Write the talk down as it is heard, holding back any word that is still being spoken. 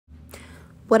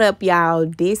What up, y'all?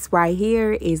 This right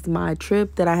here is my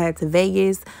trip that I had to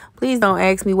Vegas. Please don't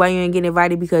ask me why you ain't getting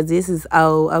invited because this is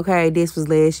old, okay? This was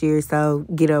last year, so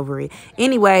get over it.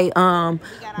 Anyway,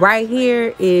 right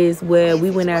here is where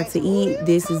we went out to eat.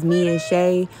 This is me and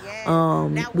Shay.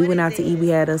 We went out to eat. We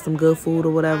had us some good food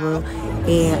or whatever.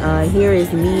 And here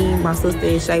is me, my sister,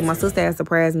 and Shay. My sister had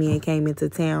surprised me and came into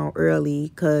town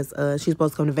early because she's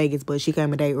supposed to come to Vegas, but she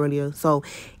came a day earlier. So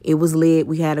it was lit.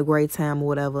 We had a great time or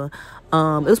whatever.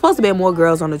 It was supposed to be more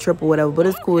girls on the trip or whatever, but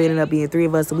it's cool. It ended up being 3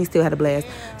 of us, so we still had a blast.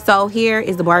 So here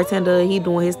is the bartender. He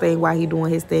doing his thing while he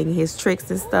doing his thing, his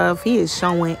tricks and stuff. He is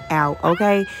showing out,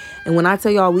 okay? And when I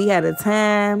tell y'all we had a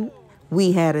time,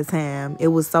 we had a time. It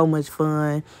was so much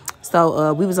fun.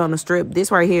 So we was on the strip. This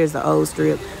right here is the old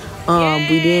strip.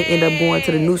 We didn't end up going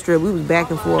to the new strip. We was back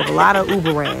and forth. A lot of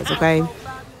Uber rides, okay?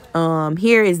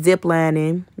 Here is zip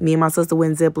lining. Me and my sister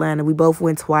went zip lining. We both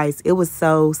went twice. It was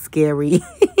so scary.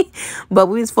 But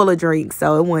we was full of drinks,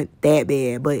 so it wasn't that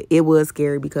bad. But it was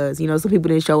scary because, you know, some people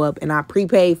didn't show up, and I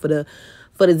prepaid for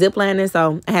the zip lining,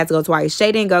 so I had to go twice.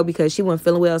 Shay didn't go because she wasn't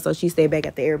feeling well, so she stayed back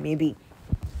at the Airbnb.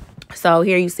 So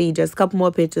here you see just a couple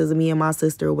more pictures of me and my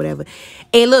sister or whatever.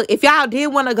 And look, if y'all did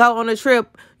want to go on a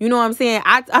trip, you know what I'm saying?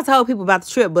 I told people about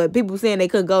the trip, but people saying they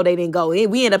couldn't go, they didn't go.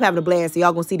 And we ended up having a blast, so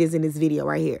y'all gonna see this in this video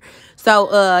right here.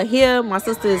 So here, my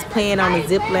sister is playing on the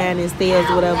zip line and stairs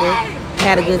or whatever.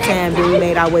 Had a good time. Then we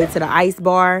made our way to the ice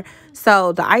bar.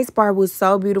 So the ice bar was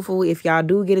so beautiful. If y'all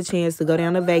do get a chance to go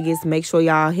down to Vegas, make sure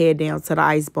y'all head down to the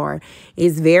ice bar.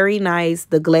 It's very nice.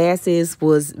 The glasses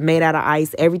was made out of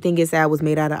ice. Everything inside was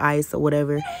made out of ice or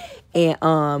whatever.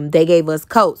 And they gave us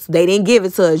coats. They didn't give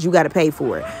it to us. You got to pay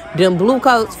for it. Them blue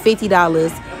coats,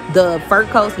 $50. The fur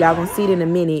coats, y'all gonna see it in a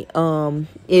minute.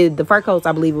 The fur coats,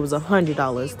 I believe it was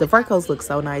 $100. The fur coats look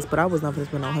so nice, but I was not gonna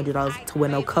spend $100 to wear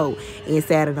no coat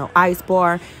inside of no ice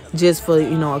bar just for,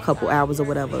 you know, a couple hours or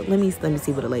whatever. Let me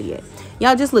see where the lady at.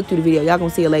 Y'all just look through the video. Y'all gonna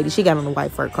see a lady. She got on a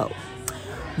white fur coat.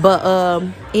 But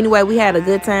anyway, we had a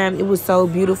good time. It was so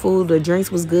beautiful. The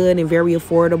drinks was good and very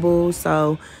affordable.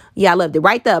 So yeah, I loved it.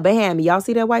 Right there behind me, y'all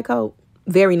see that white coat?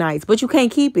 Very nice, but you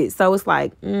can't keep it, so it's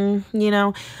like, you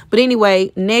know. But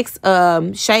anyway, next,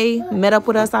 Shay met up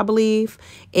with us, I believe,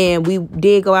 and we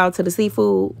did go out to the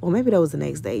seafood. Or maybe that was the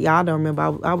next day. Y'all don't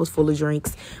remember. I was full of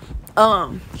drinks.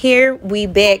 Here we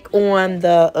back on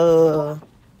the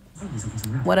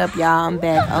what up, y'all? I'm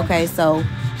back. Okay, so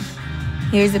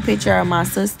here's a picture of my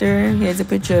sister. Here's a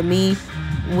picture of me.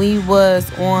 We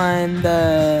was on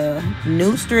the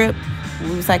new strip.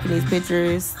 We was taking these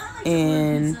pictures,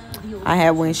 and I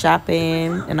had went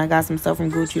shopping, and I got some stuff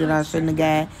from Gucci that I shouldn't have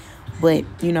got. But,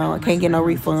 you know, I can't get no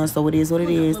refund, so it is what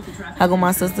it is. I got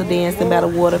my sister dancing by the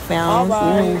water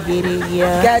fountain. Ooh, get it,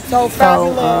 yeah.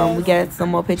 So, we got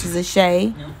some more pictures of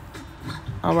Shay.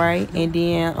 All right, and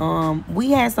then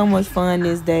we had so much fun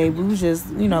this day. We was just,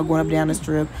 you know, going up down the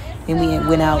strip, and we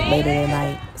went out later that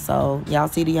night. So, y'all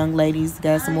see the young ladies.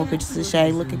 Got some more pictures of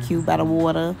Shay looking cute by the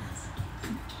water.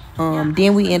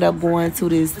 Then we end up going to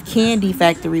this candy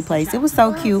factory place. It was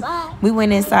so cute. We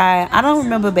went inside. I don't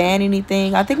remember buying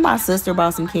anything. I think my sister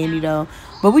bought some candy though.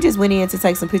 But we just went in to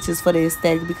take some pictures for the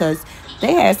aesthetic because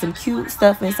they had some cute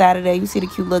stuff inside of there. You see the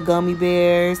cute little gummy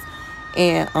bears.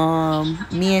 And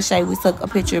me and Shay, we took a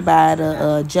picture by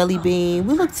the jelly bean.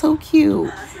 We looked so cute.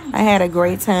 I had a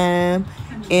great time.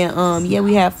 And yeah,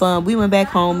 we had fun. We went back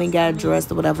home and got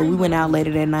dressed or whatever. We went out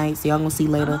later that night, so y'all gonna see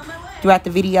later throughout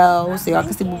the video, so y'all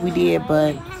can see what we did.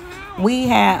 But we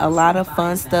had a lot of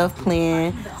fun stuff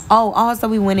planned. Oh, also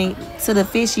we went into the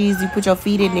fishies. You put your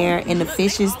feet in there, and the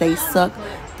fishes, they suck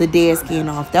the dead skin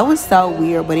off. That was so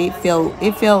weird, but it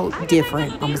felt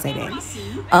different. I'm gonna say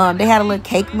that. They had a little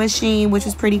cake machine, which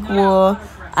was pretty cool.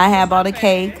 I had bought a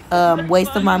cake.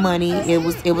 Waste of my money. It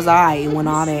was alright. It went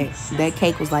all that. That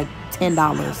cake was like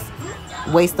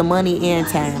 $10. Waste of money and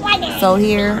time. So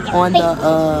here on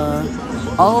the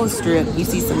old strip, you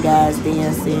see some guys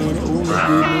dancing. Ooh,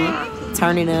 goodness,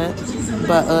 turning up.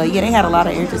 But yeah, they had a lot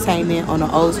of entertainment on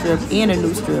the old strip and the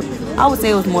new strip. I would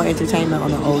say it was more entertainment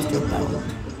on the old strip though.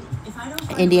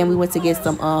 And then we went to get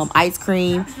some ice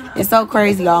cream. It's so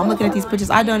crazy, y'all. I'm looking at these pictures.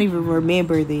 I don't even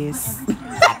remember this.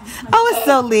 I was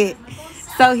so lit.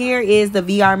 So here is the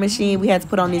VR machine. We had to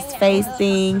put on this face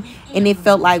thing, and it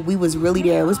felt like we was really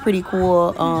there. It was pretty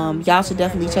cool. Y'all should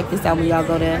definitely check this out when y'all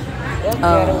go there.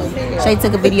 Shay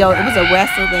took a video. It was a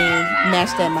wrestling match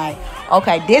that night.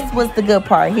 Okay, this was the good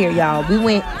part here, y'all. We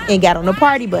went and got on the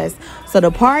party bus. So the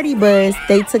party bus,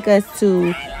 they took us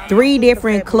to 3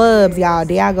 different clubs, y'all.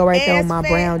 There I go right there with my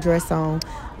brown dress on.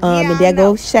 And there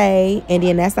goes Shay. And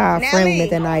then that's our friend we met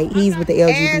that night. He's with the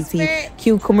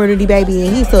LGBTQ community, baby.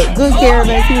 And he took good care of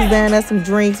us. He was buying us some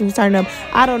drinks. He was turning up.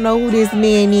 I don't know who this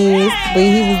man is, but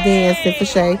he was dancing for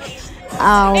Shay.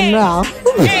 I don't know.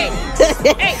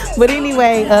 But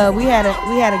anyway, we had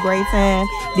a great time.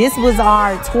 This was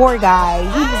our tour guide.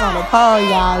 He was on the pole,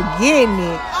 y'all, getting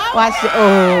it. Watch it.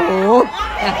 Oh.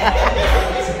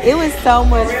 It was so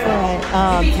much fun.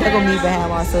 They're gonna meet behind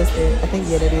my sister. I think,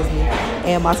 yeah, that is me.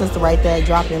 And my sister right there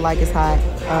dropping it like it's hot.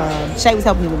 Shay was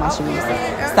helping me with my shoes.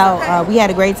 So we had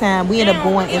a great time. We ended up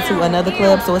going into another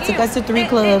club. So it took us to 3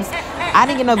 clubs. I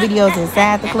didn't get no videos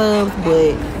inside the clubs,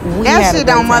 but we had a great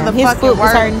time. His foot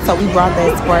was hurting, so we brought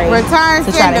that spray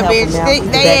to try to help him out.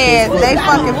 They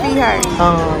fucking feet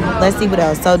hurt. Let's see what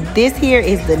else. So this here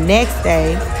is the next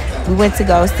day. We went to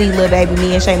go see Lilbaby.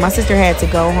 Me and Shay. My sister had to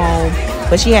go home,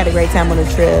 but she had a great time on the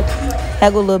trip.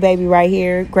 That go Lilbaby right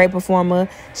here, great performer.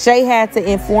 Shay had to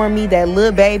inform me that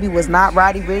Lilbaby was not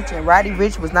Roddy Ricch and Roddy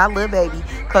Ricch was not Lilbaby,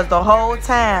 because the whole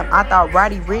time I thought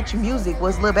Roddy Ricch music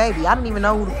was Lilbaby. I didn't even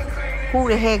know who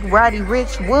the heck Roddy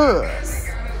Ricch was.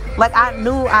 Like, I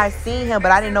knew I seen him,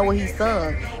 but I didn't know what he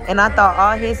sung, and I thought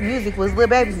all his music was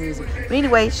Lilbaby music. But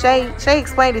anyway, Shay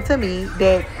explained it to me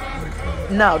that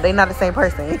no, they not the same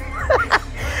person.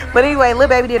 But anyway,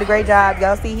 Lilbaby did a great job.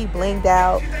 Y'all see he blinged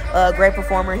out. Great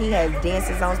performer. He had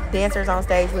dancers on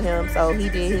stage with him, so he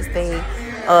did his thing.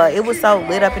 It was so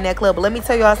lit up in that club. But let me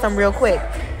tell y'all something real quick.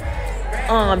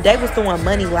 They was throwing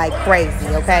money like crazy,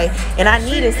 okay? And I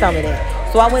needed some of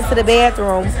that. So I went to the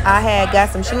bathroom. I had got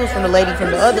some shoes from the lady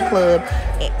from the other club.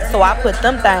 So I put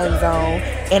them things on.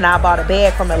 And I bought a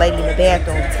bag from a lady in the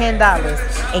bathroom.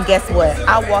 $10. And guess what?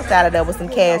 I walked out of there with some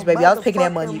cash, baby. I was picking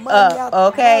that money up,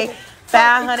 okay?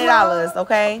 $500,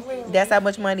 okay? That's how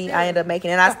much money I ended up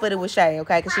making. And I split it with Shay,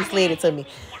 okay? Because she slid it to me.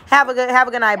 Have a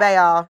good night, bye, y'all.